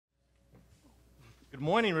Good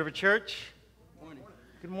morning, River Church. Good morning.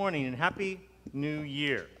 Good morning and Happy New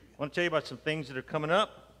Year. I want to tell you about some things that are coming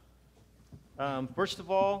up. First of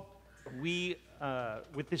all,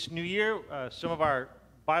 with this new year, some of our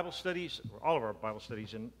Bible studies, or all of our Bible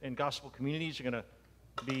studies and gospel communities are going to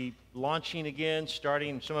be launching again,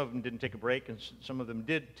 starting. Some of them didn't take a break, and some of them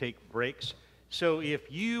did take breaks. So if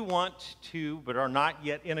you want to, but are not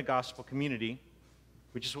yet in a gospel community,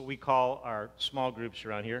 which is what we call our small groups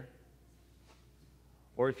around here,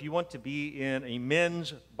 or if you want to be in a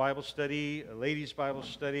men's Bible study, a ladies' Bible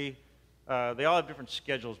study, they all have different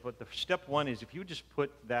schedules, but the step one is if you would just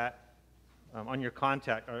put that on your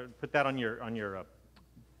contact, or put that on your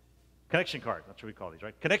connection card. That's what we call these,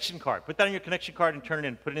 right? Connection card. Put that on your connection card and turn it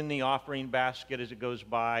in. Put it in the offering basket as it goes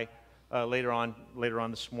by later on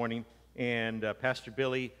this morning. And Pastor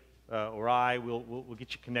Billy or I will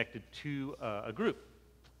get you connected to a group.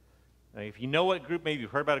 If you know what group, maybe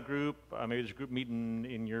you've heard about a group, maybe there's a group meeting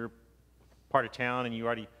in your part of town and you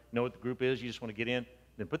already know what the group is, you just want to get in,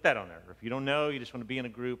 then put that on there. Or if you don't know, you just want to be in a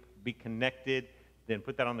group, be connected, then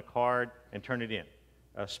put that on the card and turn it in.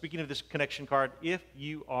 Speaking of this connection card, if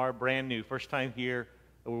you are brand new, first time here,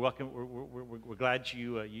 we're glad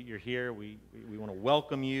you're here. We want to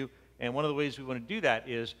welcome you. And one of the ways we want to do that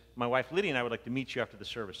is my wife Lydia and I would like to meet you after the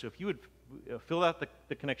service. So if you would fill out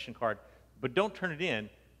the connection card, but don't turn it in,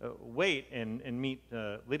 wait and meet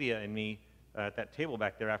Lydia and me at that table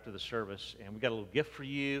back there after the service. And we got a little gift for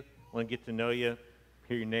you. Want to get to know you,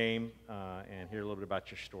 hear your name, and hear a little bit about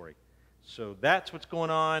your story. So that's what's going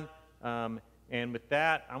on. And with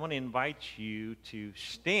that, I want to invite you to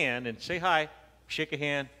stand and say hi, shake a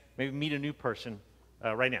hand, maybe meet a new person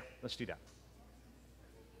right now. Let's do that.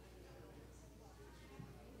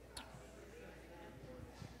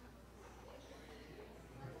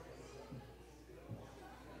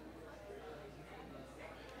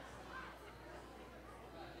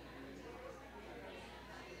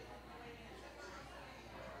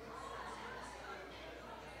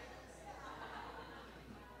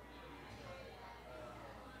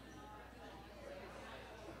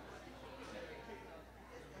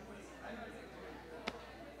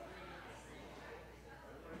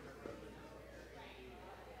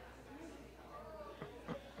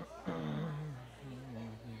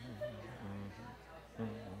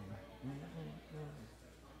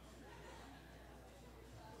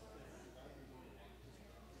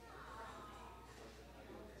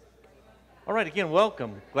 All right, again,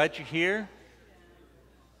 welcome. Glad you're here.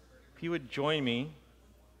 If you would join me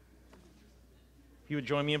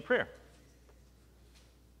in prayer.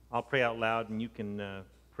 I'll pray out loud, and you can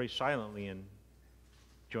pray silently and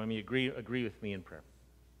join me. Agree with me in prayer.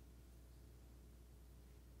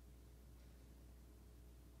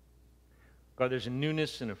 God, there's a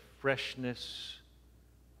newness and a freshness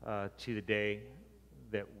to the day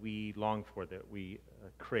that we long for, that we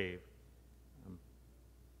crave.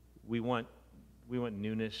 We want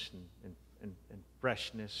newness and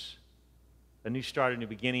freshness, a new start, a new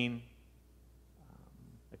beginning,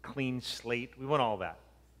 a clean slate. We want all that,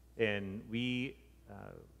 and we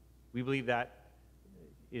believe that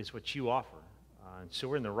is what you offer. And so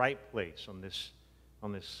we're in the right place on this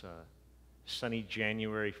sunny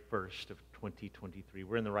January 1st of 2023.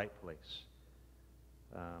 We're in the right place.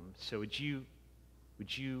 So would you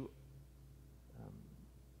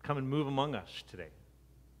come and move among us today?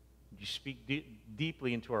 Would you speak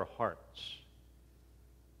deeply into our hearts?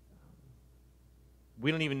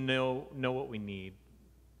 We don't even know what we need,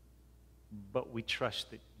 but we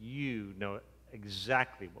trust that you know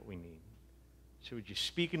exactly what we need. So would you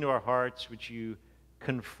speak into our hearts? Would you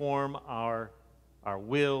conform our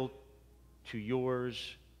will to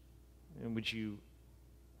yours? And would you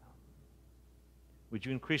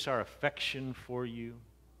increase our affection for you?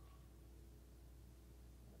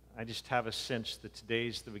 I just have a sense that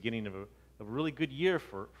today's the beginning of a really good year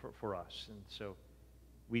for us. And so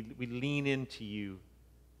we lean into you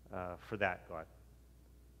for that, God.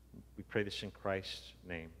 We pray this in Christ's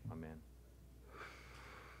name. Amen.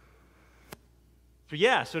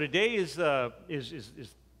 So today is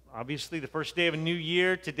obviously the first day of a new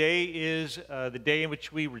year. Today is the day in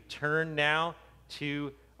which we return now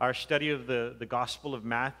to our study of the Gospel of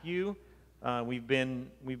Matthew. We've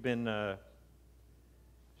been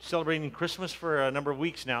celebrating Christmas for a number of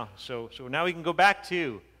weeks now, so now we can go back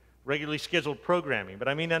to regularly scheduled programming, but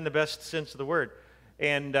I mean that in the best sense of the word.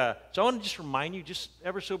 And so I want to just remind you, just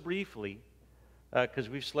ever so briefly, because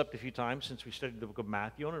we've slept a few times since we studied the book of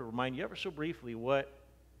Matthew, I want to remind you ever so briefly what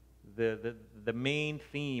the main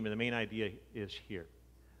theme and the main idea is here.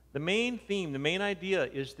 The main theme, the main idea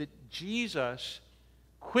is that Jesus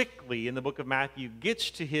quickly in the book of Matthew gets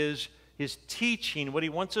to his his teaching, what he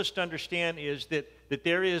wants us to understand is that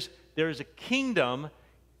there is a kingdom.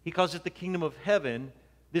 He calls it the kingdom of heaven,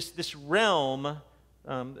 this realm,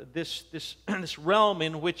 this realm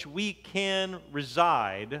in which we can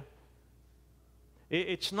reside.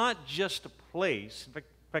 It's not just a place. In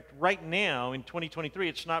fact, right now in 2023,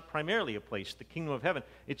 it's not primarily a place, the kingdom of heaven.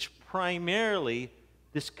 It's primarily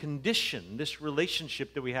this condition, this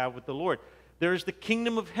relationship that we have with the Lord. There is the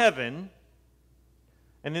kingdom of heaven,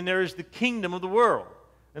 and then there is the kingdom of the world.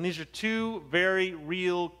 And these are two very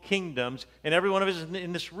real kingdoms. And every one of us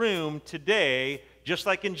in this room today, just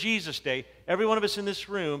like in Jesus' day, every one of us in this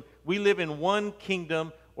room, we live in one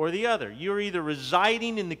kingdom or the other. You're either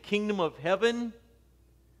residing in the kingdom of heaven,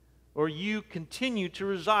 or you continue to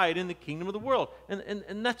reside in the kingdom of the world.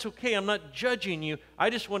 And that's okay. I'm not judging you. I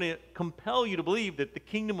just want to compel you to believe that the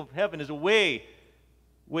kingdom of heaven is a way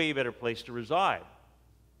better place to reside.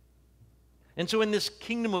 And so in this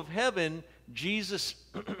kingdom of heaven, Jesus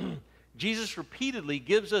repeatedly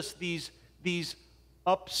gives us these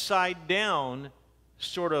upside down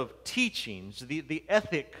sort of teachings. The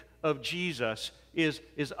ethic of Jesus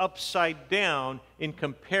is upside down in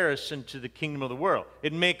comparison to the kingdom of the world.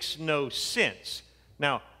 It makes no sense.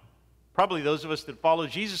 Now, probably those of us that follow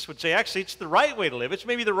Jesus would say, actually, it's the right way to live. It's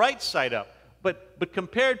maybe the right side up. But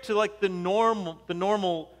compared to like the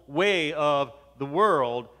normal way of the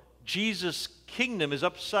world, Jesus' kingdom is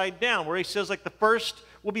upside down, where he says like the first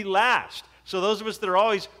will be last. So those of us that are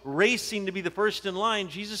always racing to be the first in line,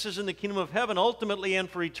 Jesus is in the kingdom of heaven ultimately and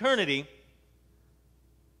for eternity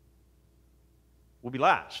will be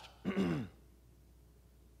last. And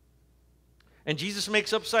Jesus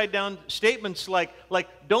makes upside down statements like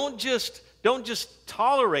don't just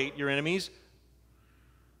tolerate your enemies.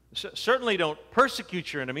 Certainly don't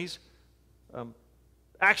persecute your enemies.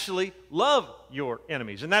 Actually love your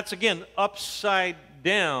enemies. And that's, again, upside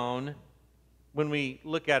down when we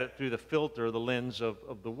look at it through the filter, the lens of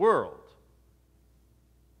the world.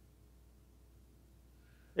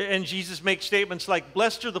 And Jesus makes statements like,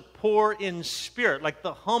 blessed are the poor in spirit, like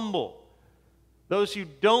the humble, those who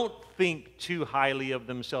don't think too highly of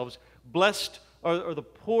themselves. Blessed are the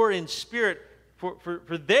poor in spirit,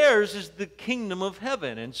 for theirs is the kingdom of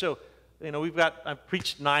heaven. And so, I've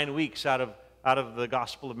preached 9 weeks out of the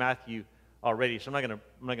Gospel of Matthew already, so I'm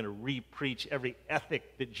not going to re-preach every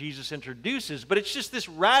ethic that Jesus introduces, but it's just this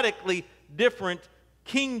radically different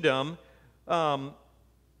kingdom, a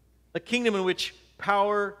kingdom in which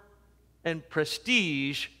power and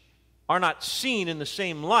prestige are not seen in the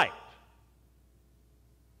same light.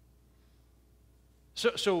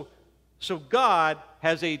 So God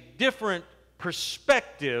has a different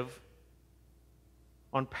perspective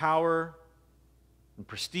on power and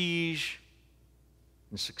prestige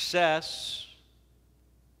and success.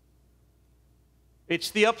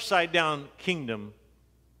 It's the upside down kingdom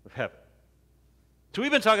of heaven. So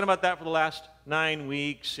we've been talking about that for the last 9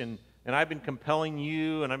 weeks, and I've been compelling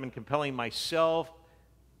you, and I've been compelling myself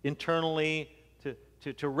internally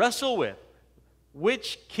to wrestle with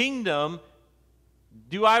which kingdom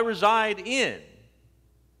do I reside in?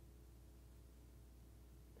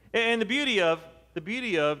 And the beauty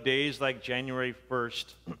of days like January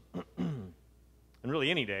 1st, and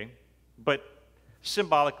really any day, but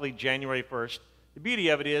symbolically January 1st, the beauty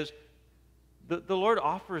of it is the Lord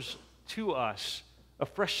offers to us a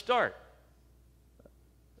fresh start,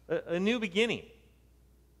 a new beginning.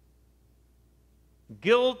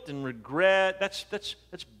 Guilt and regret, that's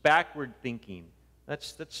backward thinking.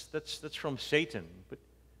 That's from Satan.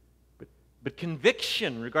 But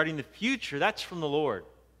conviction regarding the future, that's from the Lord.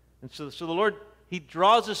 And so the Lord, He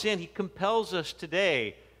draws us in, He compels us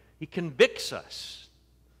today, He convicts us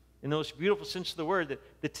in the most beautiful sense of the word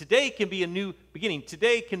that today can be a new beginning.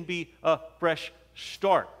 Today can be a fresh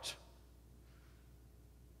start.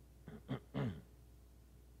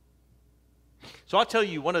 So I'll tell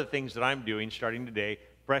you one of the things that I'm doing starting today,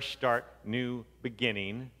 fresh start, new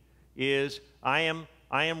beginning, is I am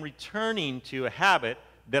returning to a habit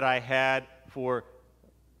that I had for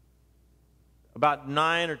about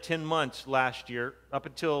 9 or 10 months last year, up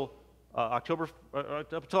until October,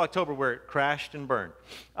 where it crashed and burned.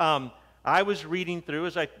 I was reading through,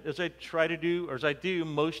 as I try to do, or as I do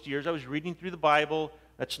most years. I was reading through the Bible.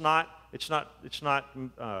 It's not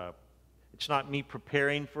me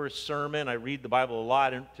preparing for a sermon. I read the Bible a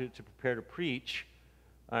lot to prepare to preach.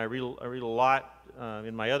 I read a lot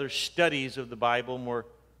in my other studies of the Bible.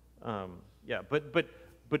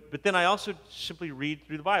 But then I also simply read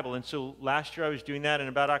through the Bible. And so last year I was doing that, and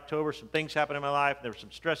about October, some things happened in my life. There were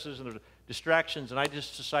some stresses and there were distractions, and I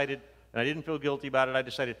just decided, and I didn't feel guilty about it, I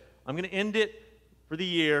decided I'm going to end it for the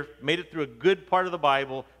year, made it through a good part of the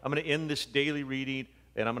Bible. I'm going to end this daily reading,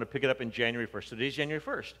 and I'm going to pick it up in January 1st. So today's January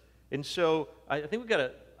 1st. And so I think we've got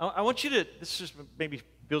to, I want you to, this just maybe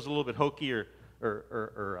feels a little bit hokey or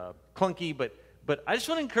clunky, but I just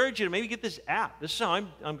want to encourage you to maybe get this app. This is how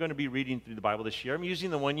I'm going to be reading through the Bible this year. I'm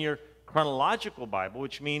using the one-year chronological Bible,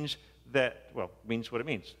 which means that, well, means what it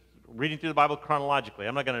means. Reading through the Bible chronologically.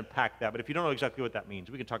 I'm not going to unpack that, but if you don't know exactly what that means,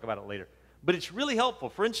 we can talk about it later. But it's really helpful.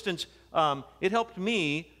 For instance, it helped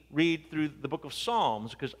me read through the book of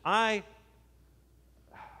Psalms because I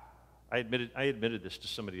admitted this to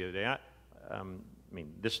somebody the other day. I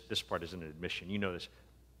mean, this part isn't an admission. You know this.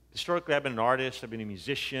 Historically, I've been an artist. I've been a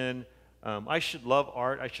musician. I should love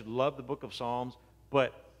art. I should love the book of Psalms.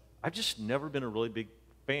 But I've just never been a really big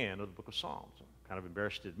fan of the book of Psalms. I'm kind of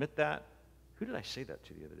embarrassed to admit that. Who did I say that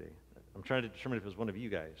to the other day? I'm trying to determine if it was one of you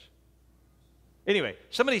guys. Anyway,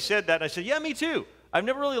 somebody said that, and I said, yeah, me too. I've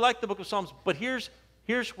never really liked the book of Psalms, but here's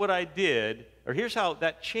what I did, or here's how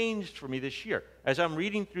that changed for me this year. As I'm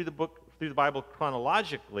reading through the Bible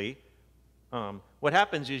chronologically, what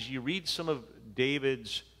happens is you read some of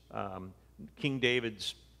King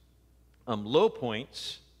David's low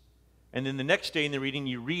points, and then the next day in the reading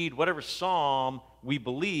you read whatever psalm we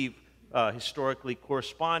believe historically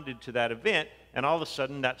corresponded to that event, and all of a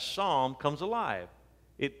sudden that psalm comes alive.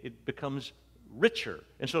 It becomes richer.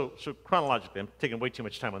 And so chronologically, I'm taking way too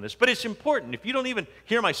much time on this, but it's important. If you don't even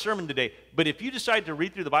hear my sermon today, but if you decide to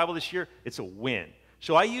read through the Bible this year, it's a win.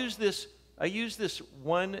 So I use this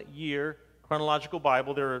 1 year chronological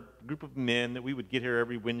Bible. There are a group of men that we would get here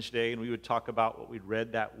every Wednesday, and we would talk about what we'd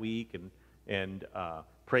read that week and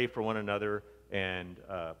pray for one another. And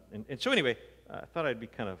so anyway, I thought I'd be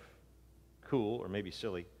kind of cool, or maybe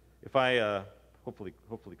silly, if I, hopefully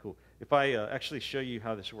cool, if I actually show you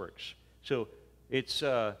how this works. So it's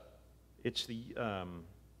the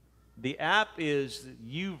app is the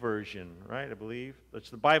U version, right, I believe. It's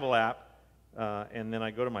the Bible app. And then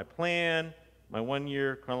I go to my plan, my 1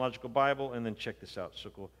 year chronological Bible, and then check this out. So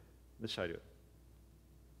cool. This is how I do it.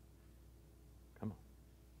 Come on.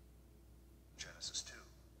 Genesis 2.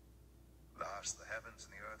 Thus the heavens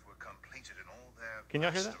and the earth were completed in all their Can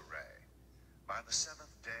y'all hear that? array. By the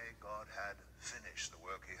seventh day God had finished the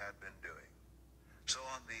work he had been doing. So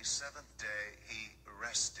on the seventh day he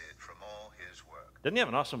rested from all his work. Doesn't he have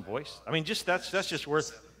an awesome voice? I mean, just that's just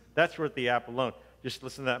worth the app alone. Just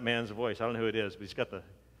listen to that man's voice. I don't know who it is, but he's got the.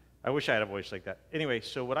 I wish I had a voice like that. Anyway,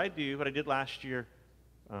 so what I did last year,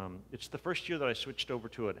 it's the first year that I switched over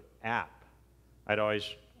to an app. I'd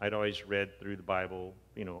always read through the Bible,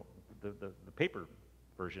 you know, the paper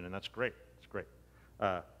version, and that's great. It's great.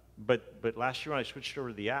 But last year when I switched over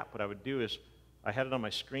to the app, what I would do is I had it on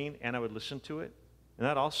my screen and I would listen to it, and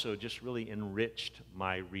that also just really enriched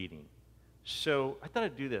my reading. So I thought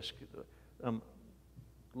I'd do this.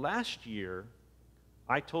 Last year,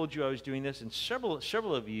 I told you I was doing this, and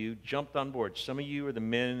several of you jumped on board. Some of you are the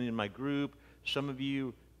men in my group. Some of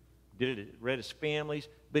you read as families.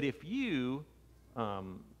 But if you, I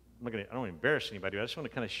don't want to embarrass anybody, but I just want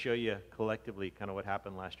to kind of show you collectively kind of what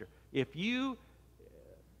happened last year.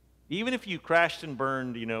 Even if you crashed and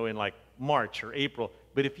burned, you know, in like March or April,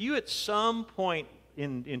 but if you at some point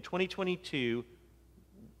in 2022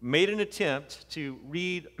 made an attempt to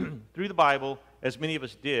read through the Bible, as many of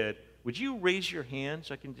us did, would you raise your hand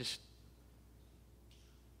so I can just...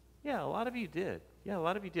 Yeah, a lot of you did. Yeah, a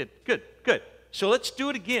lot of you did. Good, good. So let's do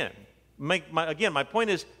it again. Again, my point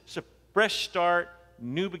is it's a fresh start,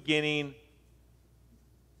 new beginning.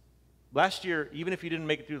 Last year, even if you didn't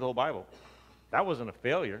make it through the whole Bible, that wasn't a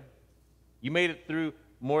failure. You made it through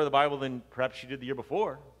more of the Bible than perhaps you did the year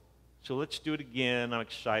before. So let's do it again. I'm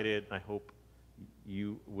excited. I hope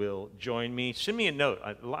you will join me. Send me a note.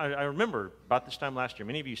 I remember about this time last year,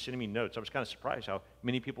 many of you sending me notes. I was kind of surprised how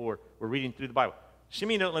many people were reading through the Bible. Send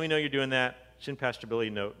me a note. Let me know you're doing that. Send Pastor Billy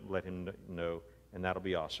a note. Let him know, and that'll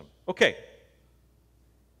be awesome. Okay.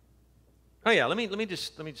 Oh yeah. Let me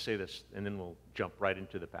just say this, and then we'll jump right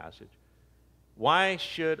into the passage. Why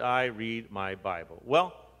should I read my Bible?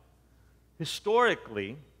 Well,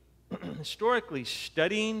 historically,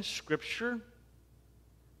 studying Scripture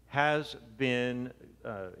has been,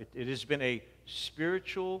 it has been a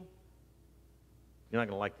spiritual, you're not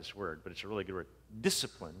going to like this word, but it's a really good word,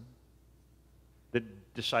 discipline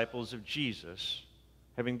that disciples of Jesus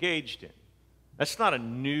have engaged in. That's not a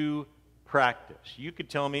new practice. You could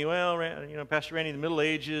tell me, well, you know, Pastor Randy, in the Middle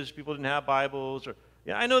Ages, people didn't have Bibles, or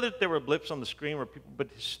yeah, I know that there were blips on the screen where people, but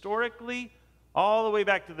historically, all the way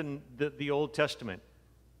back to the Old Testament,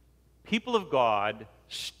 people of God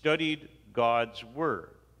studied God's Word.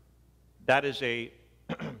 That is a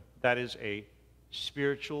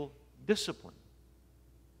spiritual discipline.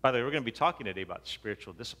 By the way, we're going to be talking today about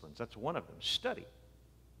spiritual disciplines. That's one of them. Study.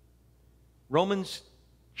 Romans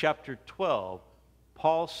chapter 12,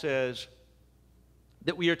 Paul says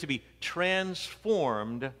that we are to be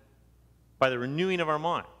transformed by the renewing of our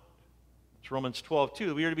mind. It's Romans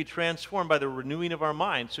 12:2. We are to be transformed by the renewing of our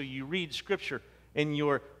mind. So you read Scripture and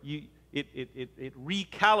it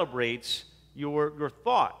recalibrates your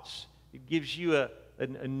thoughts. It gives you a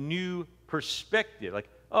new perspective. Like,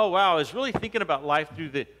 oh wow, I was really thinking about life through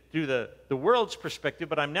the world's perspective,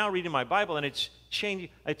 but I'm now reading my Bible and it's changing.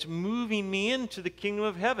 It's moving me into the kingdom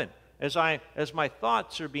of heaven as my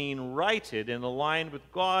thoughts are being righted and aligned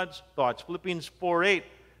with God's thoughts. Philippians 4:8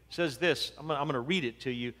 says this. I'm going to read it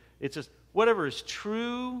to you. It says, "Whatever is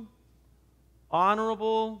true,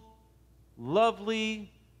 honorable,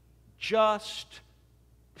 lovely, just,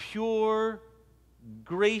 pure,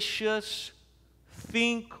 gracious,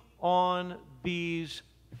 think on these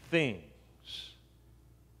things."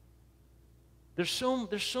 There's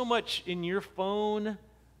so much in your phone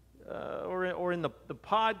or in the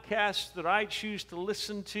podcasts that I choose to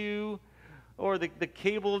listen to, or the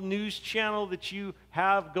cable news channel that you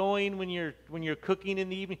have going when you're cooking in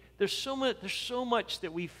the evening. There's so much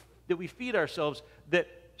that we feed ourselves that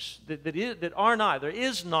there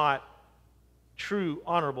is not true,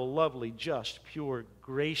 honorable, lovely, just, pure,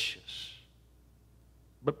 gracious.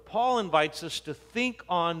 But Paul invites us to think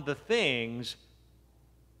on the things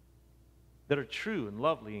that are true and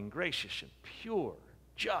lovely and gracious and pure,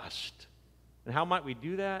 just. And how might we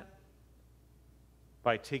do that?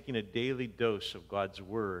 By taking a daily dose of God's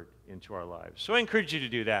Word into our lives. So I encourage you to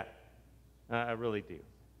do that. I really do.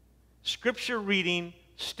 Scripture reading,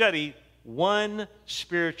 study, one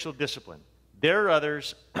spiritual discipline. There are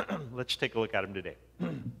others. Let's take a look at them today.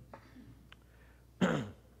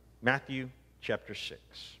 Matthew chapter 6.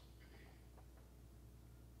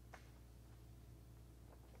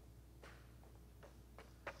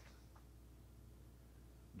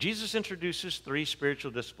 Jesus introduces three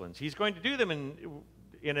spiritual disciplines. He's going to do them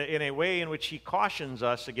in a way in which he cautions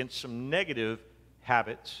us against some negative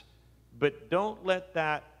habits, but don't let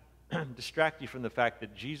that distract you from the fact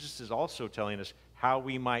that Jesus is also telling us how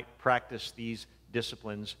we might practice these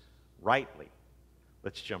disciplines rightly.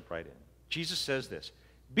 Let's jump right in. Jesus says this,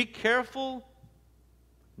 "Be careful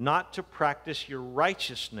not to practice your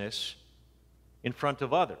righteousness in front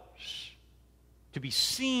of others, to be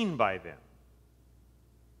seen by them."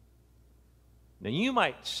 Now you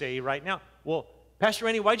might say right now, "Well, Pastor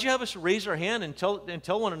Randy, why'd you have us raise our hand and tell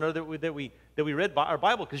one another that we read our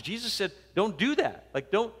Bible?" Because Jesus said, "Don't do that.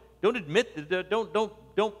 Like, don't admit that.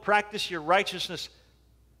 Don't practice your righteousness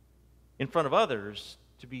in front of others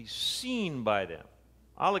to be seen by them."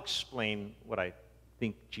 I'll explain what I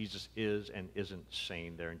think Jesus is and isn't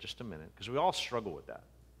saying there in just a minute, because we all struggle with that.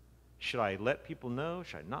 Should I let people know?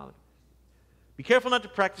 Should I not? Be careful not to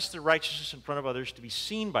practice the righteousness in front of others to be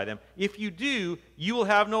seen by them. If you do, you will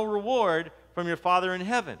have no reward from your Father in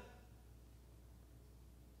heaven.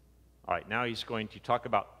 All right, now he's going to talk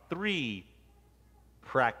about three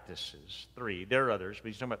practices. Three. There are others, but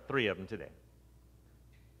he's talking about three of them today.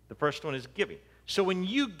 The first one is giving. So when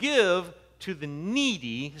you give to the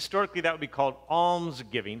needy, historically that would be called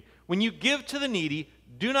almsgiving. When you give to the needy,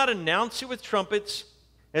 do not announce it with trumpets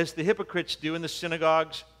as the hypocrites do in the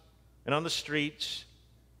synagogues and on the streets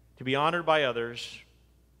to be honored by others.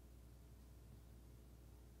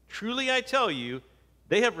 Truly I tell you,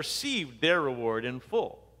 they have received their reward in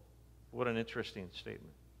full. What an interesting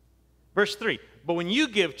statement. Verse 3, "But when you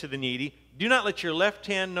give to the needy, do not let your left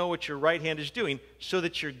hand know what your right hand is doing, so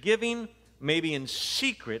that your giving may be in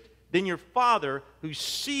secret. Then your Father, who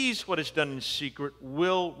sees what is done in secret,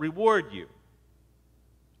 will reward you."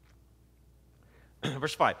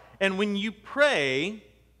 Verse 5, "And when you pray,"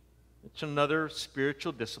 it's another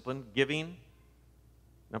spiritual discipline, giving,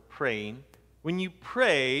 now praying. "When you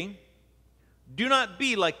pray, do not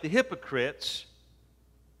be like the hypocrites,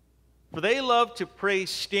 for they love to pray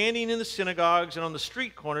standing in the synagogues and on the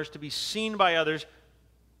street corners to be seen by others.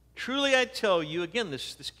 Truly I tell you," again,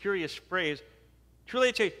 this curious phrase, "truly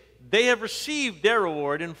I tell you, they have received their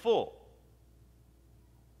reward in full."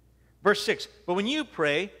 Verse 6, "But when you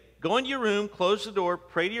pray, go into your room, close the door,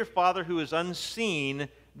 pray to your Father who is unseen.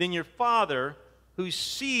 Then your Father, who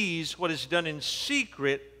sees what is done in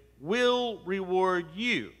secret, will reward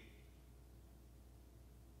you.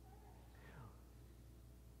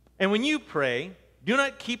 And when you pray, do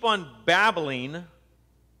not keep on babbling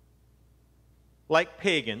like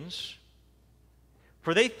pagans,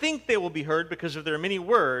 for they think they will be heard because of their many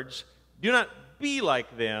words. Do not be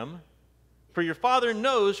like them, for your Father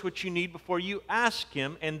knows what you need before you ask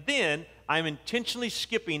Him." And then I'm intentionally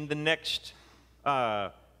skipping the next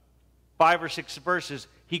 5 or 6 verses,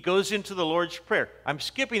 he goes into the Lord's Prayer. I'm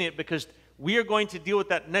skipping it because we are going to deal with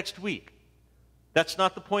that next week. That's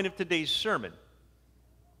not the point of today's sermon.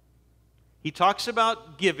 He talks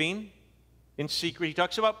about giving in secret. He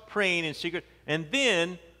talks about praying in secret. And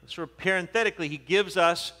then, sort of parenthetically, he gives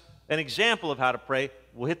us an example of how to pray.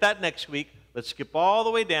 We'll hit that next week. Let's skip all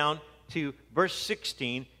the way down to verse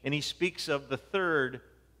 16, and he speaks of the third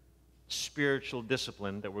spiritual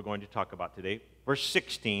discipline that we're going to talk about today. Verse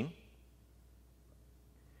 16.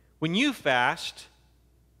 When you fast,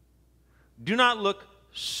 do not look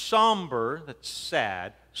somber, that's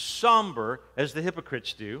sad, somber as the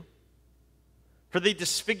hypocrites do, for they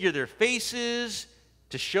disfigure their faces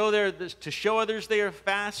to show others they are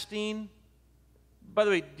fasting. By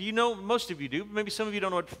the way, do you know, most of you do, maybe some of you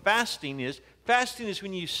don't know what fasting is. Fasting is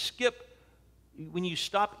when you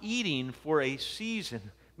stop eating for a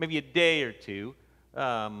season, maybe a day or two,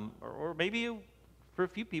 or maybe for a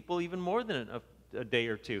few people even more than a day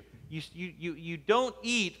or two. You don't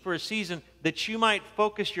eat for a season that you might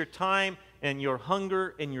focus your time and your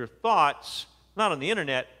hunger and your thoughts, not on the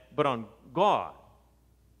internet, but on God.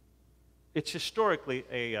 It's historically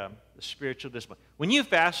a spiritual discipline. When you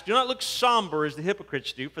fast, do not look somber as the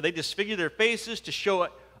hypocrites do, for they disfigure their faces to show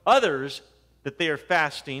others that they are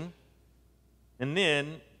fasting. And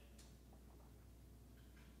then,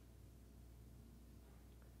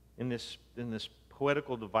 in this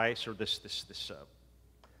poetical device, or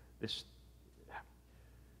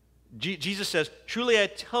Jesus says, truly I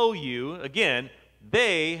tell you, again,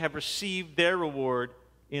 they have received their reward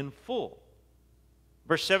in full.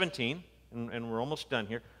 Verse 17, and we're almost done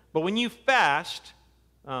here. But when you fast,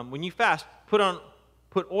 put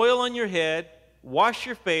oil on your head, wash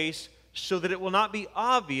your face, so that it will not be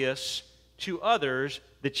obvious to others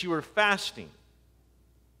that you are fasting,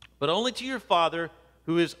 but only to your Father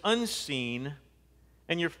who is unseen,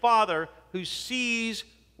 and your Father who sees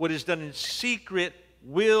what is done in secret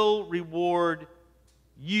will reward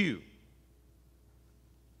you.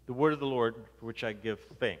 The word of the Lord, for which I give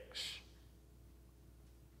thanks.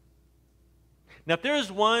 Now, if there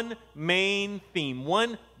is one main theme,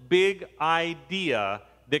 one big idea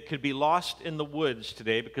that could be lost in the woods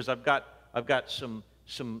today, because I've got some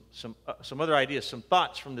other ideas, some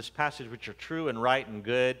thoughts from this passage which are true and right and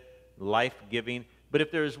good, life-giving. But if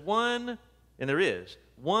there is one, and there is,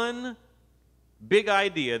 one big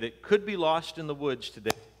idea that could be lost in the woods today,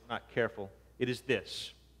 if we're not careful, it is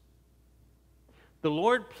this. The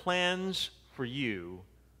Lord plans for you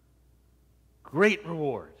great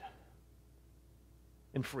reward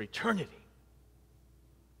and for eternity.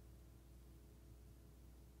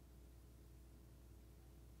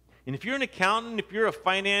 And if you're an accountant, if you're a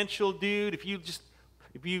financial dude, if you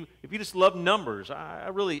just love numbers, I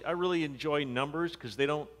really enjoy numbers because they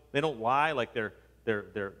don't lie. Like they're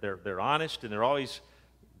honest and they're always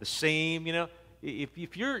the same. You know,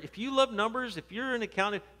 if you love numbers, if you're an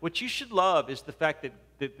accountant, what you should love is the fact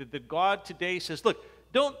that God today says, look,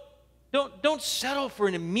 don't settle for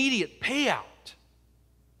an immediate payout.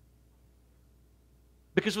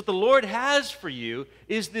 Because what the Lord has for you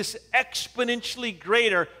is this exponentially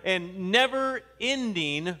greater and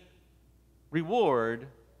never-ending reward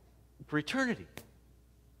for eternity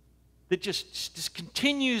that just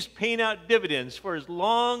continues paying out dividends for as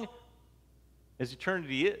long as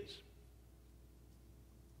eternity is.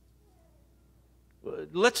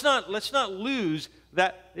 Let's not lose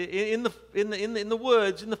that in the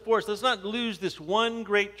woods, in the forest. Let's not lose this one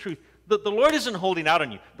great truth. The Lord isn't holding out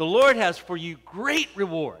on you. The Lord has for you great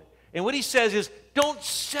reward. And what he says is, don't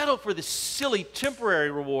settle for this silly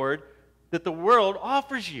temporary reward that the world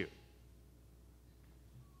offers you.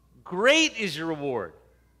 Great is your reward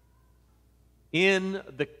in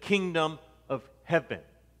the kingdom of heaven.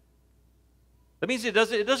 That means it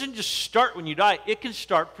doesn't just start when you die. It can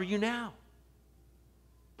start for you now.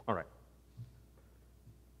 All right.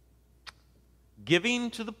 Giving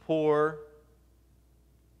to the poor,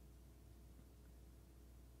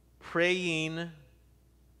 praying,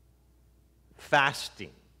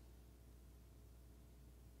 fasting.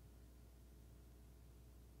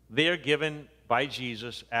 They are given by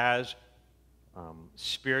Jesus as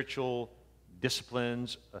spiritual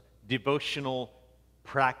disciplines, devotional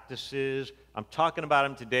practices. I'm talking about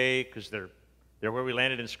them today because they're where we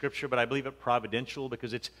landed in Scripture, but I believe it providential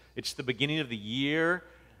because it's the beginning of the year.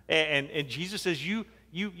 And Jesus says, you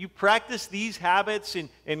practice these habits,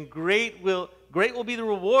 and great will be the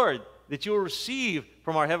reward that you will receive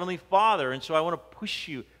from our Heavenly Father. And so I want to push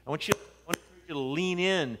you. I want you to lean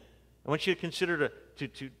in. I want you to consider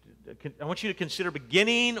I want you to consider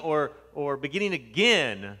beginning or beginning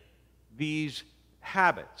again these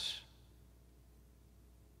habits.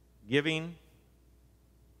 giving,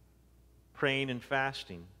 praying, and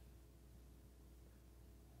fasting.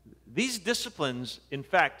 These disciplines, in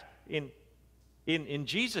fact, in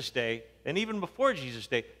Jesus' day, and even before Jesus'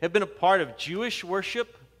 day, have been a part of Jewish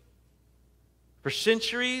worship for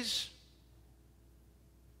centuries.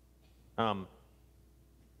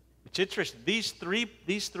 It's interesting.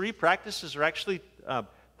 These three practices are actually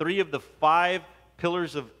 3 of the 5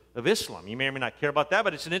 pillars of Islam. You may or may not care about that,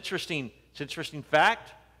 but it's an interesting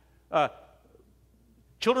fact.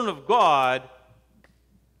 Children of God,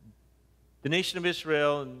 the nation of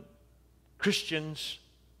Israel, and Christians,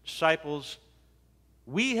 disciples,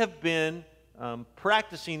 we have been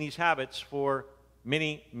practicing these habits for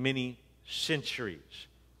many, many centuries.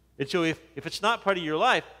 And so if it's not part of your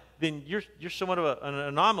life, then you're somewhat of an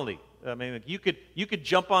anomaly. I mean, you could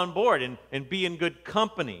jump on board and be in good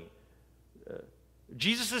company.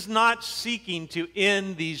 Jesus is not seeking to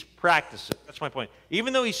end these practices. That's my point.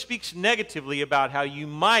 Even though he speaks negatively about how you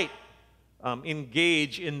might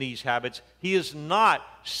engage in these habits, he is not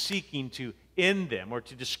seeking to end them or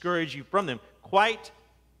to discourage you from them. Quite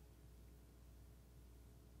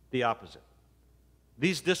the opposite.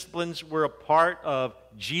 These disciplines were a part of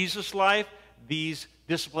Jesus' life. These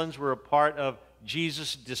disciplines were a part of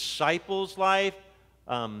Jesus' disciples' life.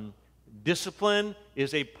 Discipline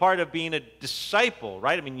is a part of being a disciple,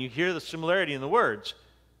 right? I mean, you hear the similarity in the words.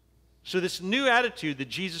 So this new attitude that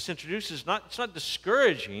Jesus introduces, it's not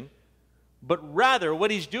discouraging, but rather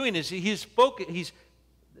what he's doing is the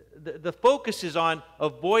focus is on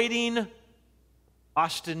avoiding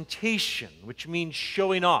ostentation, which means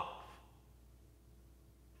showing off.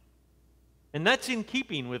 And that's in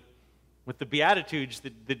keeping with the Beatitudes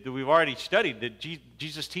that we've already studied, that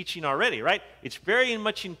Jesus' teaching already, right? It's very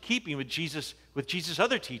much in keeping with Jesus'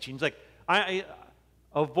 other teachings. Like, I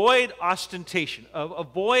avoid ostentation,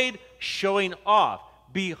 avoid showing off.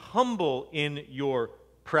 Be humble in your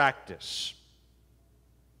practice.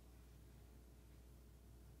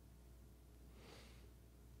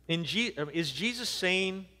 Is Jesus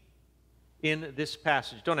saying in this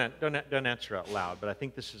passage, don't answer out loud, but I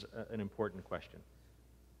think this is an important question.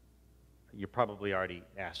 You're probably already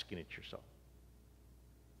asking it yourself.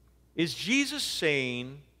 Is Jesus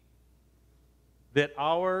saying that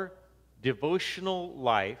our devotional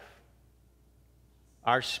life,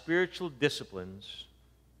 our spiritual disciplines,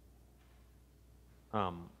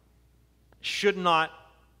 should not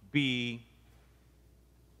be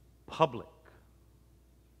public?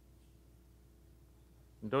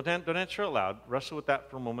 Don't answer out loud. Wrestle with that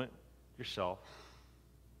for a moment yourself.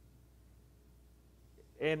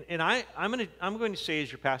 And I'm going to say,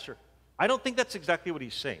 as your pastor, I don't think that's exactly what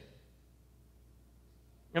he's saying.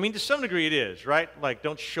 I mean, to some degree it is, right? Like,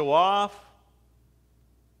 don't show off.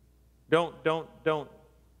 Don't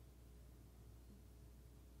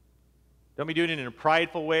be doing it in a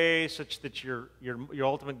prideful way, such that your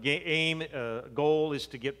ultimate goal is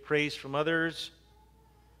to get praise from others.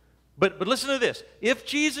 But listen to this. If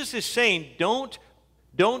Jesus is saying, don't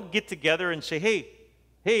get together and say, hey,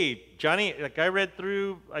 Johnny, like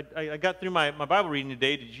I got through my Bible reading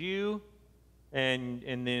today. Did you?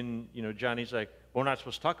 And then, Johnny's like, well, we're not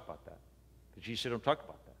supposed to talk about that, because Jesus said don't talk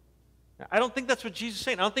about that. Now, I don't think that's what Jesus is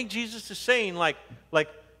saying. I don't think Jesus is saying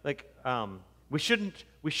we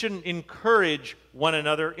shouldn't encourage one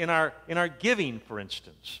another in our giving, for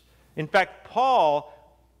instance. In fact, Paul,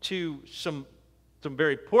 to some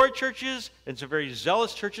very poor churches and some very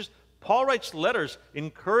zealous churches, Paul writes letters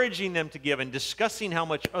encouraging them to give and discussing how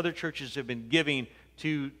much other churches have been giving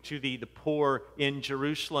to the poor in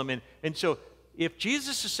Jerusalem. And so if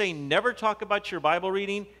Jesus is saying never talk about your Bible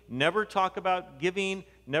reading, never talk about giving,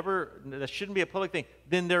 that shouldn't be a public thing,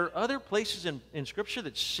 then there are other places in Scripture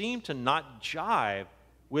that seem to not jive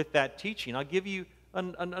with that teaching. I'll give you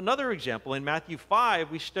another example. In Matthew 5,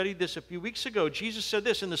 we studied this a few weeks ago. Jesus said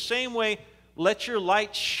this, in the same way, let your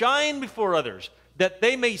light shine before others, that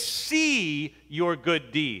they may see your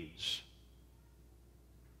good deeds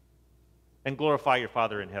and glorify your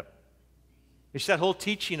Father in heaven. It's that whole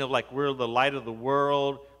teaching of like we're the light of the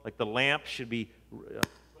world, like the lamp should be put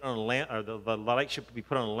on a lamp, or the light should be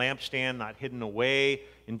put on a lampstand, not hidden away.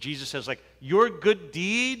 And Jesus says like your good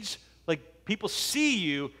deeds, like people see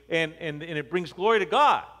you and it brings glory to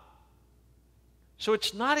God. So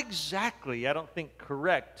it's not exactly, I don't think,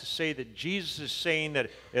 correct to say that Jesus is saying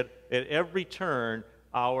that at every turn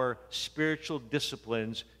our spiritual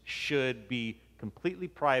disciplines should be completely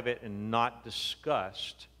private and not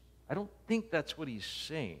discussed. I don't think that's what he's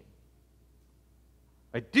saying.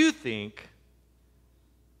 I do think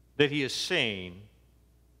that he is saying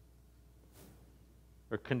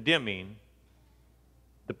or condemning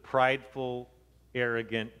the prideful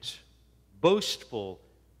arrogant, boastful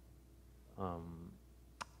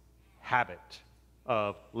habit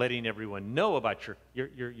of letting everyone know about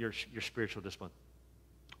your spiritual discipline.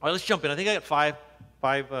 All right, let's jump in. I think I got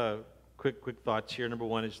five quick thoughts here. Number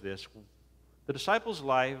one is this. The disciple's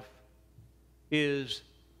life is,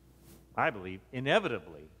 I believe,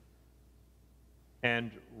 inevitably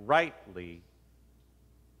and rightly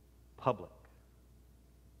public.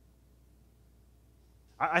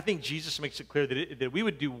 I think Jesus makes it clear that we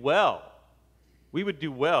would do well. We would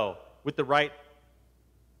do well with the right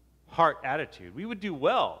heart attitude. We would do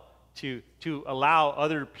well to allow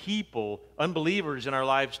other people, unbelievers in our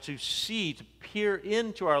lives, to peer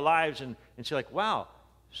into our lives and say, like, wow,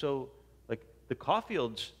 so like the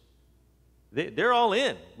Cawfields, they're all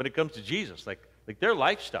in when it comes to Jesus. Like their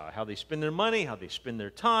lifestyle, how they spend their money, how they spend their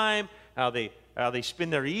time, how they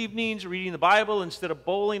spend their evenings reading the Bible instead of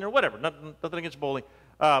bowling or whatever. Nothing against bowling.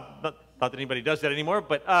 Not that anybody does that anymore,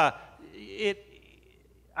 but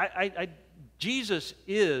Jesus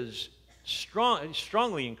is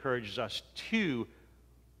strongly encourages us to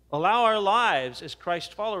allow our lives as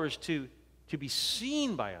Christ followers to be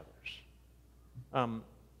seen by others.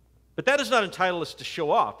 But that does not entitle us to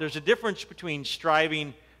show off. There's a difference between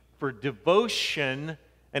striving for devotion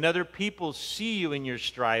and other people see you in your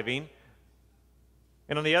striving,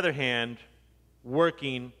 and on the other hand,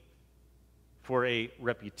 working for a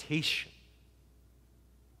reputation.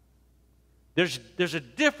 There's a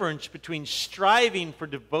difference between striving for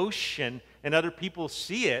devotion and other people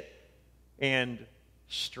see it and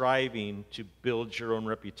striving to build your own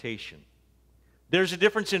reputation. There's a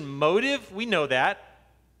difference in motive. We know that.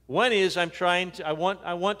 One is I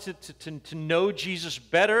want to know Jesus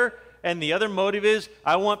better, and the other motive is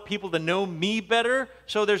I want people to know me better.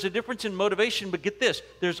 So there's a difference in motivation, but get this,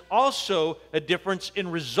 there's also a difference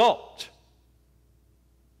in result.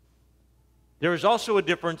 There is also a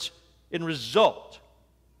difference in result.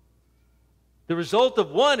 The result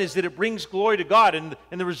of one is that it brings glory to God, and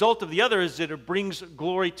the result of the other is that it brings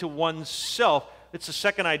glory to oneself. It's the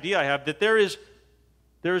second idea I have, that there is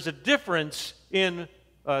a difference in,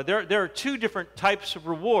 there are two different types of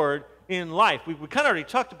reward in life. We kind of already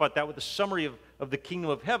talked about that with the summary of the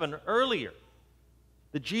kingdom of heaven earlier.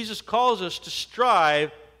 That Jesus calls us to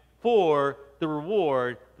strive for the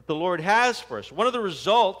reward that the Lord has for us. One of the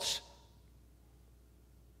results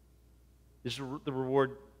is the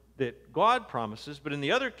reward that God promises, but in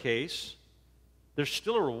the other case, there's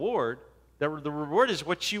still a reward. The reward is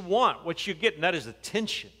what you want, what you get, and that is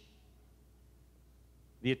attention.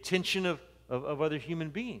 The attention of other human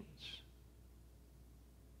beings.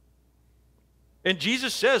 And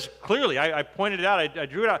Jesus says clearly, I pointed it out, I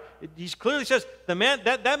drew it out, he clearly says, that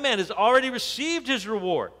man has already received his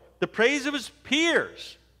reward, the praise of his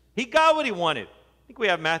peers. He got what he wanted. I think we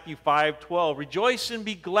have Matthew 5:12. Rejoice and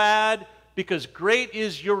be glad, because great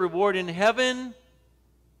is your reward in heaven.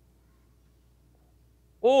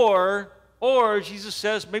 Or Jesus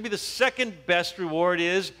says, maybe the second best reward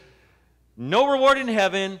is no reward in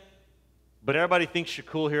heaven, but everybody thinks you're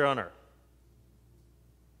cool here on earth.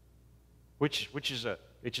 Which is a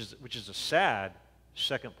sad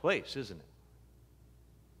second place, isn't it?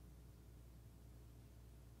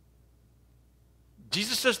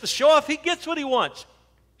 Jesus says the show off, he gets what he wants.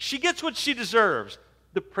 She gets what she deserves.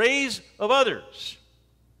 The praise of others.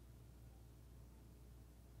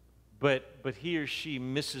 But he or she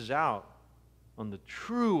misses out on the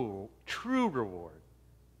true reward,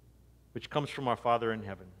 which comes from our Father in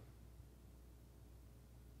heaven.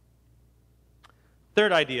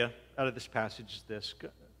 Third idea out of this passage is this.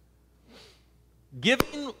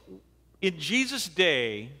 Giving in Jesus'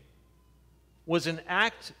 day was an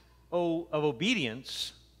act of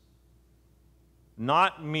obedience,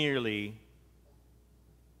 not merely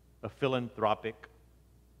a philanthropic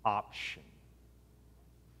option.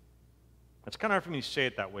 It's kind of hard for me to say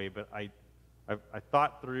it that way, but I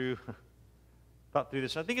thought through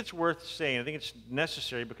this. I think it's worth saying. I think it's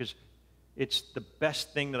necessary because it's the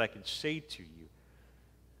best thing that I can say to you.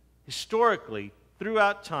 Historically,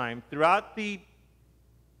 throughout time, throughout the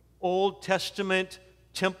Old Testament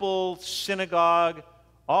temple, synagogue,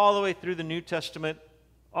 all the way through the New Testament,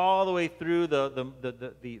 all the way through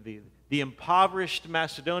the impoverished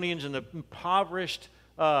Macedonians and the impoverished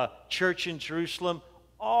church in Jerusalem,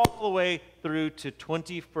 all the way through to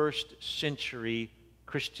 21st century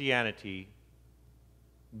Christianity,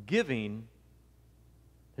 giving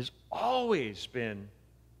has always been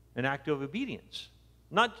an act of obedience.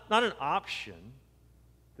 Not an option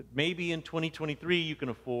that maybe in 2023 you can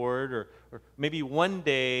afford, or maybe one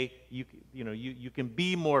day you can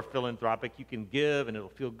be more philanthropic, you can give and it'll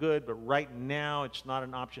feel good, but right now it's not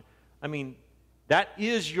an option. I mean, That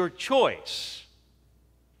is your choice.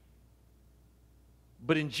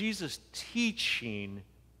 But in Jesus' teaching,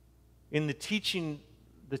 in the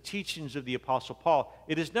teachings of the Apostle Paul,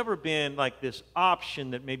 it has never been like this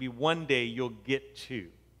option that maybe one day you'll get to.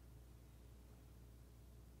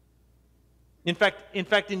 In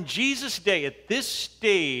fact, in Jesus' day, at this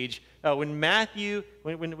stage, when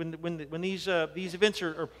these events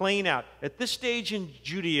are playing out, at this stage in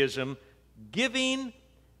Judaism, giving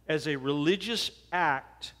as a religious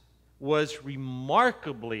act was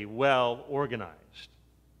remarkably well organized.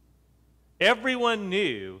 Everyone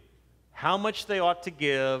knew how much they ought to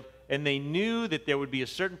give, and they knew that there would be a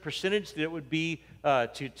certain percentage that would be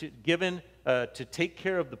given to take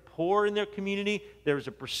care of the poor in their community. There was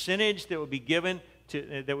a percentage that would be given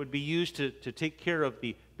that would be used to take care of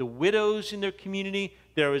the widows in their community.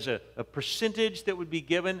 There was a percentage that would be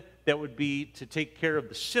given that would be to take care of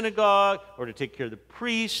the synagogue, or to take care of the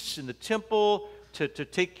priests in the temple, to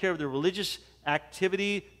take care of the religious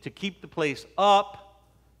activity, to keep the place up,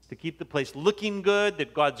 to keep the place looking good,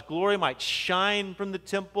 that God's glory might shine from the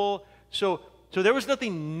temple. So there was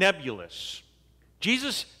nothing nebulous.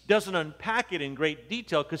 Jesus doesn't unpack it in great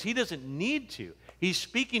detail because he doesn't need to. He's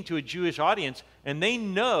speaking to a Jewish audience, and they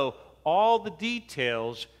know all the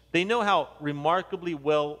details. They know how remarkably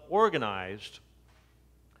well organized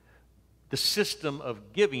the system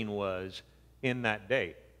of giving was in that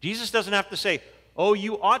day. Jesus doesn't have to say, oh,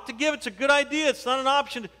 you ought to give. It's a good idea. It's not an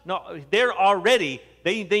option. No, they're already,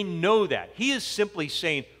 they know that. He is simply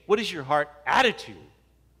saying, what is your heart attitude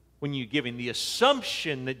when you're giving? The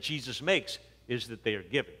assumption that Jesus makes is that they are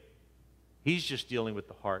giving. He's just dealing with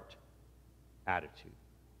the heart attitude.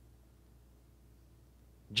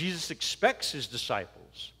 Jesus expects his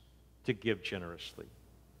disciples to give generously,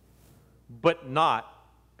 but not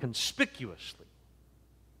conspicuously.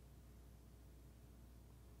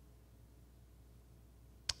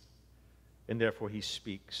 And therefore he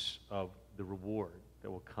speaks of the reward that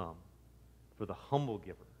will come for the humble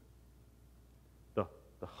giver, the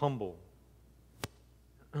humble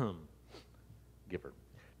giver.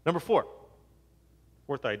 Number fourth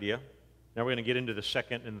idea. Now we're going to get into the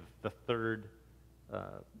second and the third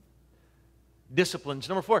disciplines.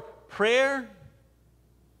 Number 4, prayer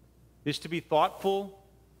is to be thoughtful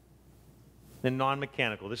and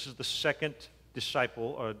non-mechanical. This is the second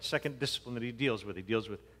second discipline that he deals with. He deals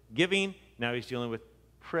with giving. Now he's dealing with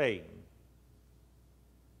praying.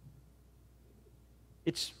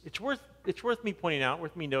 It's worth me pointing out,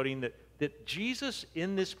 worth me noting that Jesus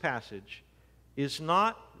in this passage is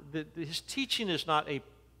not, his teaching is not a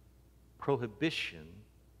prohibition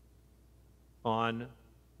on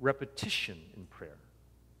repetition in prayer.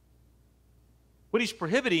 What he's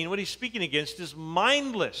prohibiting, what he's speaking against is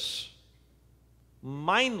mindless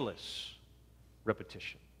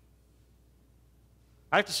repetition.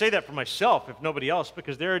 I have to say that for myself, if nobody else,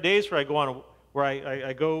 because there are days where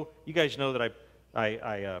I go. You guys know that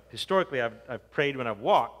I historically I've prayed when I've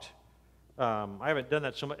walked. I haven't done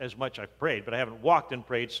that as much. I've prayed, but I haven't walked and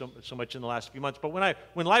prayed so much in the last few months. But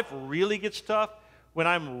when life really gets tough, when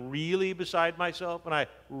I'm really beside myself, when I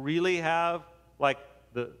really have like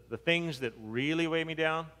the things that really weigh me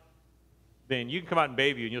down, then you can come out in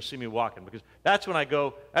Bayview and you'll see me walking, because that's when I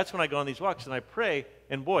go on these walks and I pray.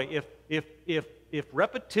 And boy, if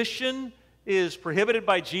repetition is prohibited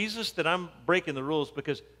by Jesus, then I'm breaking the rules,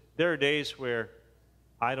 because there are days where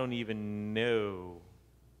I don't even know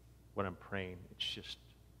what I'm praying. It's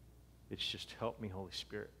just help me, Holy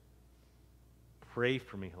Spirit. Pray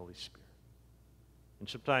for me, Holy Spirit. And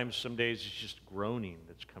sometimes, some days, it's just groaning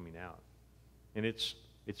that's coming out. And it's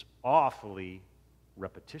awfully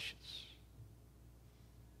repetitious.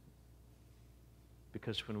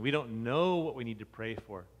 Because when we don't know what we need to pray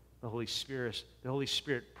for, the Holy Spirit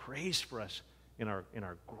prays for us in our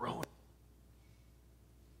groaning.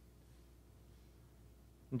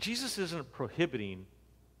 And Jesus isn't prohibiting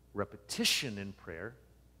repetition in prayer.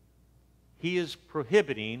 He is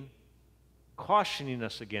prohibiting, cautioning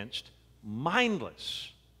us against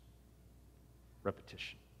mindless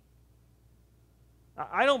repetition.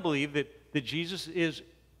 I don't believe that Jesus is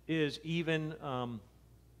even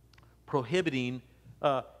prohibiting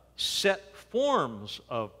set forms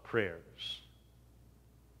of prayers.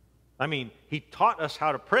 I mean, he taught us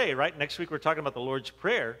how to pray, right? Next week we're talking about the Lord's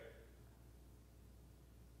Prayer.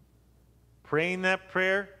 Praying that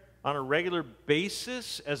prayer on a regular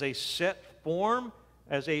basis as a set form,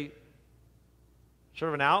 as a sort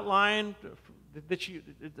of an outline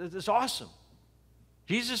that's awesome.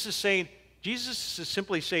 Jesus is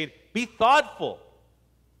simply saying, be thoughtful.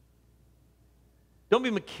 Don't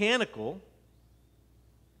be mechanical.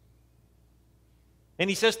 And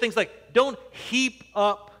he says things like, don't heap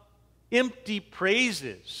up empty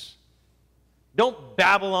praises. Don't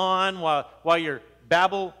babble on while your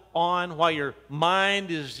mind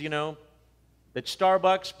is, at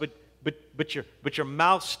Starbucks, but your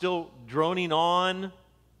mouth's still droning on.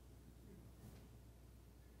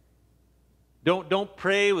 Don't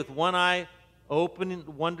pray with one eye open and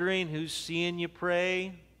wondering who's seeing you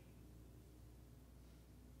pray.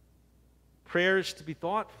 Prayer is to be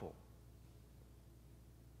thoughtful.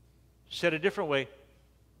 Said a different way,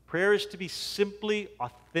 prayer is to be simply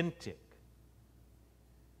authentic.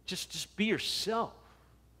 Just be yourself.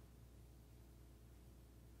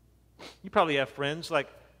 You probably have friends like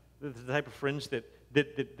the type of friends that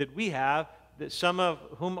we have, that some of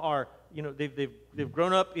whom are, they've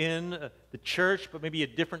grown up in the church, but maybe a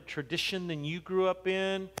different tradition than you grew up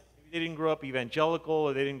in. Maybe they didn't grow up evangelical,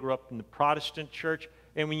 or they didn't grow up in the Protestant church.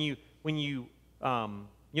 And when you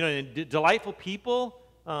delightful people,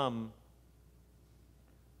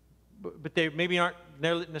 but they maybe aren't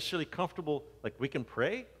necessarily comfortable, like we can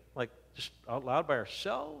pray, like just out loud by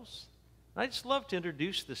ourselves. And I just love to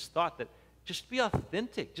introduce this thought that just be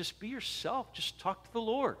authentic, just be yourself, just talk to the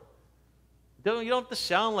Lord. You don't have to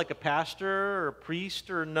sound like a pastor or a priest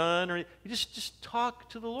or a nun, or you just talk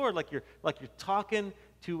to the Lord like you're talking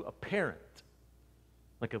to a parent,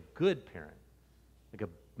 like a good parent, like a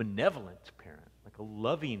benevolent parent, like a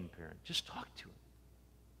loving parent. Just talk to him.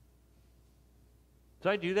 So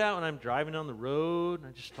I do that when I'm driving on the road, and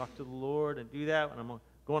I just talk to the Lord. I do that when I'm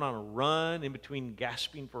going on a run in between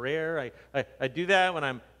gasping for air. I do that when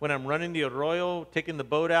I'm running the arroyo, taking the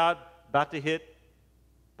boat out, about to hit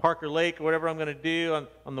Parker Lake or whatever I'm going to do.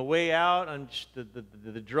 On the way out, on just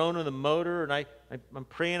the drone of the motor, and I'm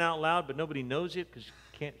praying out loud, but nobody knows it because you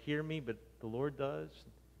can't hear me, but the Lord does.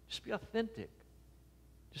 Just be authentic.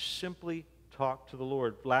 Just simply talk to the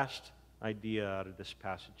Lord. Last idea out of this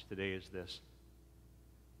passage today is this.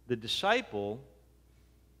 The disciple,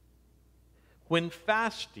 when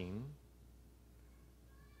fasting,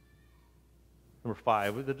 number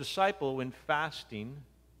 5, the disciple, when fasting,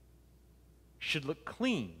 should look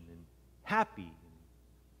clean and happy and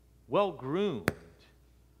well-groomed.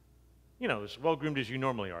 As well-groomed as you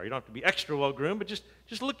normally are. You don't have to be extra well-groomed, but just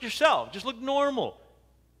look yourself. Just look normal.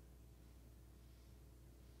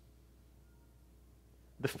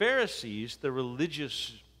 The Pharisees, the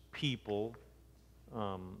religious people,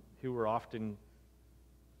 who were often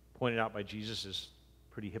pointed out by Jesus as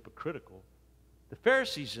pretty hypocritical. The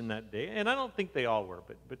Pharisees in that day, and I don't think they all were,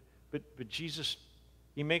 but Jesus,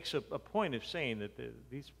 he makes a point of saying that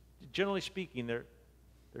these, generally speaking, they're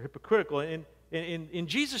hypocritical. And in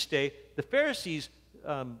Jesus' day, the Pharisees,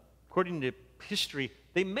 according to history,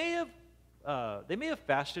 they may have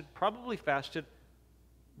fasted, probably fasted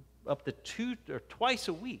up to twice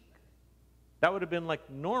a week. That would have been like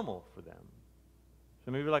normal for them. So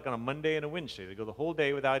maybe like on a Monday and a Wednesday, they go the whole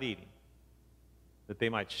day without eating. That they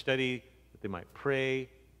might study, that they might pray,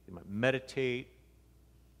 they might meditate.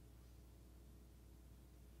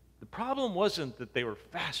 The problem wasn't that they were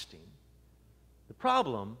fasting. The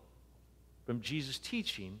problem, from Jesus'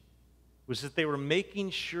 teaching, was that they were making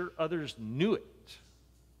sure others knew it.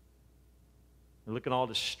 They're looking all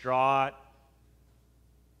distraught,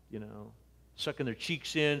 sucking their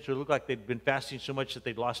cheeks in so it looked like they'd been fasting so much that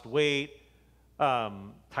they'd lost weight.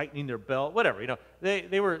 Tightening their belt, whatever.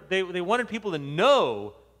 They wanted people to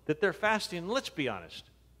know that they're fasting. Let's be honest.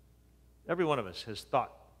 Every one of us has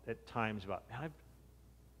thought at times about, man,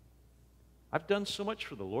 I've done so much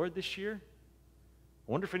for the Lord this year.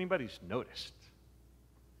 I wonder if anybody's noticed.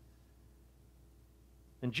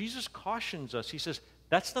 And Jesus cautions us. He says,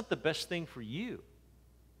 that's not the best thing for you,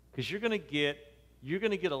 because you're going to get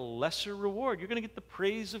a lesser reward. You're going to get the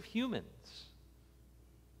praise of humans.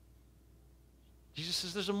 Jesus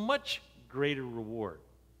says there's a much greater reward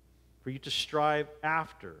for you to strive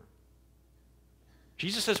after.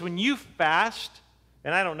 Jesus says when you fast,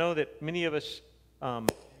 and I don't know that many of us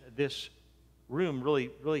this room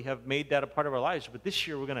really have made that a part of our lives, but this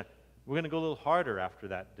year we're gonna go a little harder after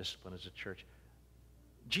that discipline as a church.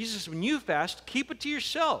 Jesus, when you fast, keep it to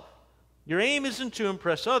yourself. Your aim isn't to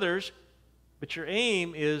impress others, but your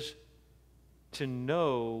aim is to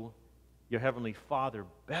know your Heavenly Father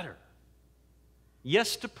better.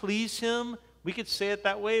 Yes, to please Him. We could say it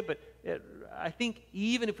that way, but I think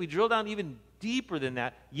even if we drill down even deeper than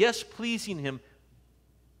that, yes, pleasing Him,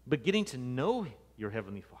 but getting to know your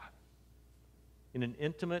Heavenly Father in an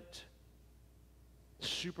intimate,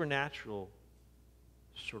 supernatural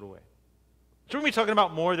sort of way. So we're going to be talking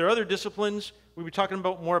about more. There are other disciplines. We'll be talking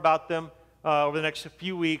about more about them over the next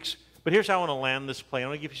few weeks. But here's how I want to land this plane. I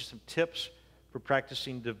want to give you some tips for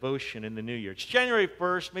practicing devotion in the new year. It's January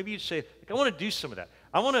 1st. Maybe you say, like, I want to do some of that.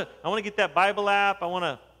 I want to get that Bible app. I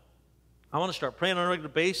want to start praying on a regular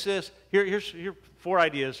basis. Here 4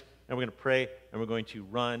 ideas, and we're going to pray, and we're going to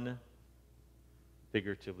run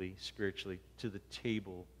figuratively, spiritually, to the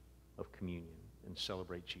table of communion and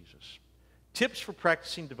celebrate Jesus. Tips for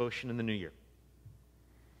practicing devotion in the new year.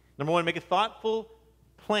 Number 1, make a thoughtful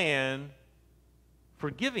plan for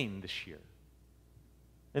giving this year,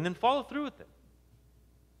 and then follow through with it.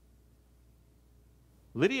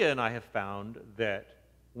 Lydia and I have found that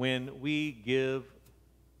when we give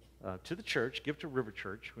to the church, give to River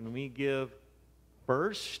Church, when we give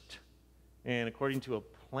first and according to a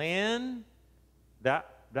plan,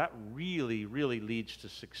 that really, really leads to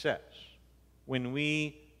success. When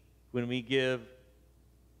we give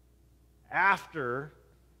after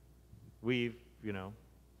we've,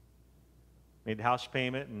 made the house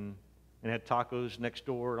payment and had tacos next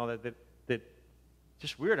door and all that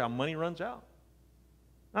just weird how money runs out.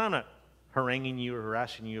 Now, I'm not haranguing you or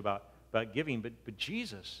harassing you about giving, but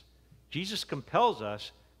Jesus compels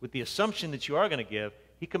us with the assumption that you are going to give.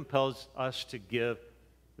 He compels us to give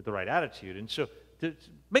with the right attitude. And so to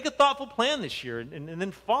make a thoughtful plan this year and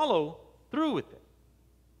then follow through with it.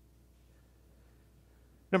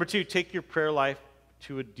 Number 2, take your prayer life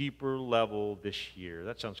to a deeper level this year.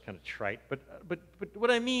 That sounds kind of trite, but what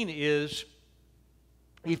I mean is,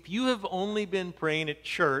 if you have only been praying at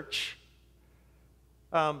church,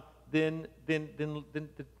 then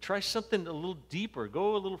try something a little deeper.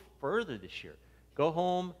 Go a little further this year. Go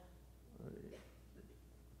home.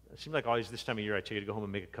 It seems like always this time of year I tell you to go home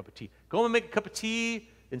and make a cup of tea. Go home and make a cup of tea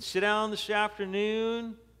and sit down this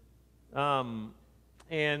afternoon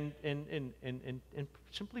and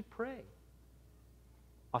simply pray.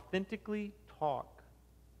 Authentically talk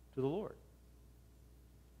to the Lord.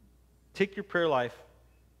 Take your prayer life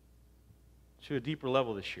to a deeper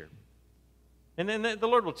level this year. And then the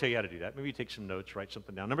Lord will tell you how to do that. Maybe you take some notes, write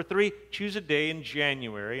something down. Number 3, choose a day in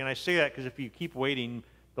January. And I say that because if you keep waiting,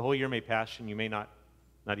 the whole year may pass and you may not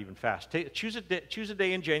even fast. Choose a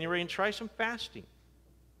day in January and try some fasting.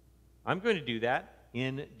 I'm going to do that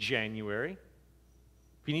in January.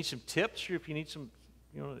 If you need some tips or if you need some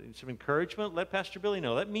encouragement, let Pastor Billy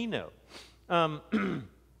know. Let me know.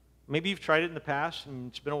 Maybe you've tried it in the past and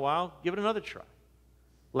it's been a while. Give it another try.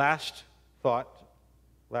 Last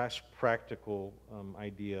practical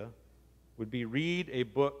idea would be read a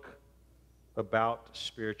book about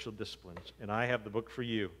spiritual disciplines. And I have the book for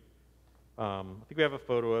you. I think we have a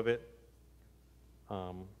photo of it.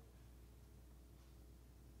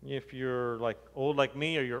 If you're old like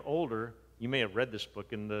me or you're older, you may have read this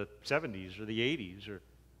book in the 70s or the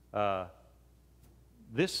 80s.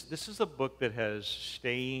 This is a book that has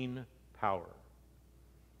staying power.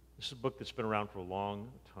 This is a book that's been around for a long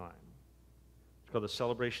time. It's called The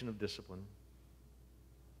Celebration of Discipline.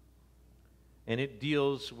 And it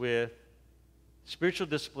deals with spiritual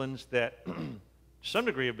disciplines that to some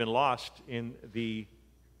degree have been lost in the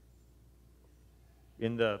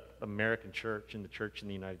American church, in the church in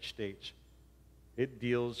the United States. It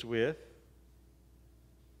deals with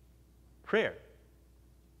prayer,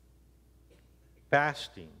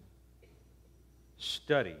 fasting,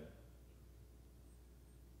 study,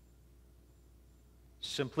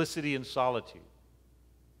 simplicity and solitude,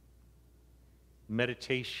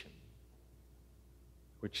 meditation,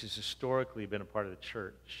 which has historically been a part of the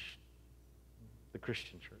church, the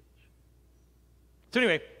Christian church. So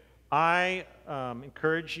anyway, I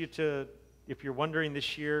encourage you to, if you're wondering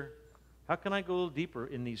this year, how can I go a little deeper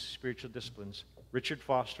in these spiritual disciplines? Richard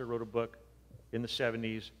Foster wrote a book in the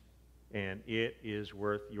 70s, and it is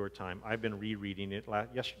worth your time. I've been rereading it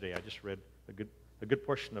yesterday. I just read a good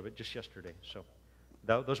portion of it just yesterday. So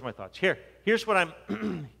those are my thoughts. Here's what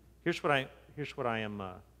I'm here's what I am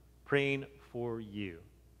praying for you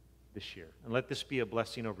this year, and let this be a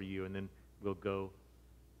blessing over you, and then we'll go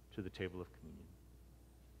to the table of communion.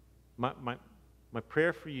 My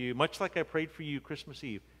prayer for you, much like I prayed for you Christmas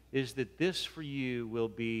Eve, is that this for you will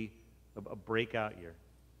be a breakout year.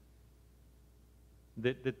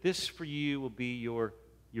 That this for you will be your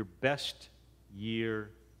best year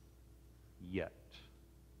yet.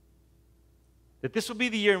 That this will be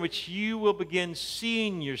the year in which you will begin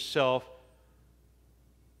seeing yourself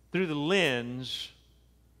through the lens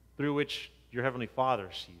through which your Heavenly Father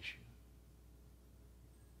sees you.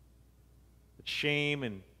 That shame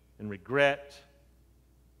and regret,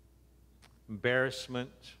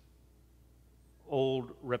 embarrassment,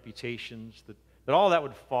 old reputations, that all that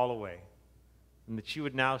would fall away, and that you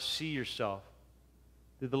would now see yourself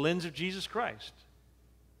through the lens of Jesus Christ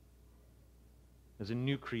as a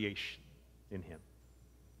new creation in Him.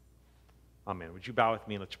 Amen. Would you bow with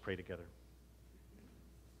me and let's pray together.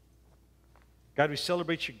 God, we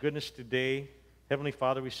celebrate your goodness today. Heavenly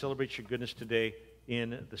Father, we celebrate your goodness today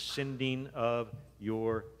in the sending of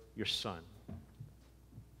your Son.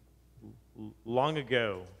 Long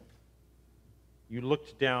ago, you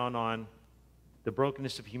looked down on the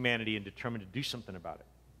brokenness of humanity and determined to do something about it.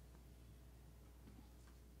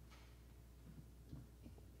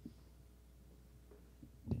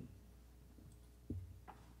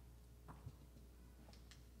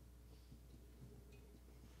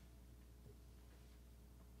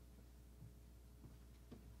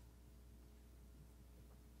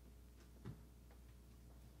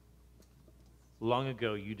 Long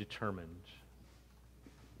ago, you determined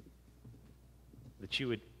that you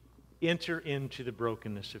would enter into the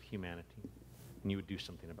brokenness of humanity and you would do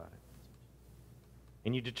something about it.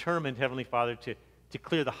 And you determined, Heavenly Father, to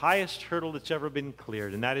clear the highest hurdle that's ever been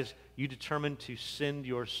cleared, and that is you determined to send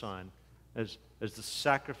your Son as the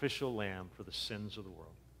sacrificial lamb for the sins of the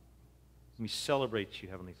world. And we celebrate you,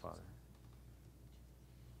 Heavenly Father.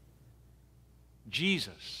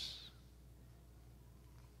 Jesus,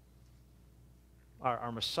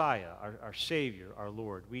 our Messiah, our Savior, our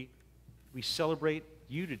Lord, we celebrate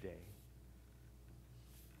you today.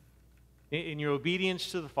 In your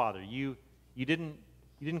obedience to the Father, you didn't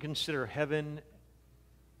consider heaven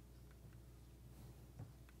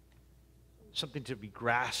something to be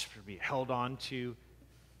grasped or be held on to,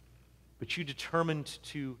 but you determined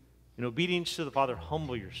to, in obedience to the Father,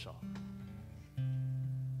 humble yourself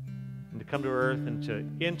and to come to earth and to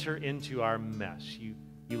enter into our mess. You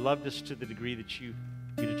loved us to the degree that you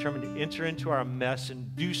determined to enter into our mess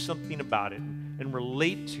and do something about it and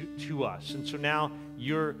relate to us. And so now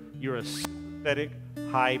you're a sympathetic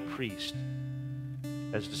high priest,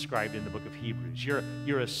 as described in the book of Hebrews.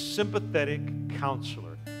 You're a sympathetic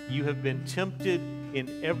counselor. You have been tempted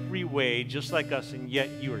in every way, just like us, and yet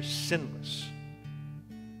you are sinless.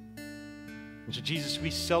 And so, Jesus,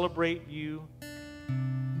 we celebrate you.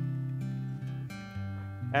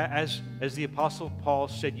 As the Apostle Paul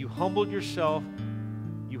said, you humbled yourself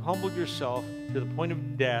to the point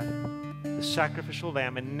of death, the sacrificial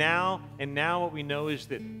lamb. And now what we know is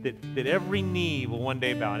that every knee will one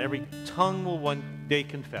day bow and every tongue will one day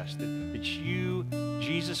confess that you,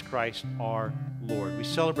 Jesus Christ, are Lord. We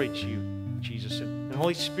celebrate you, Jesus. And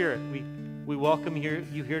Holy Spirit, we welcome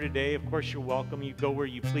you here today. Of course, you're welcome. You go where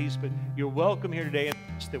you please, but you're welcome here today.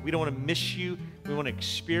 That we don't want to miss you. We want to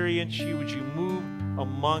experience you. Would you move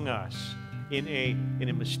among us in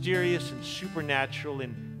a mysterious and supernatural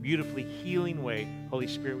and beautifully healing way? Holy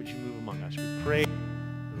Spirit, would you move among us? We pray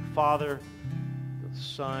for the Father, the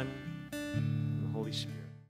Son, and the Holy Spirit.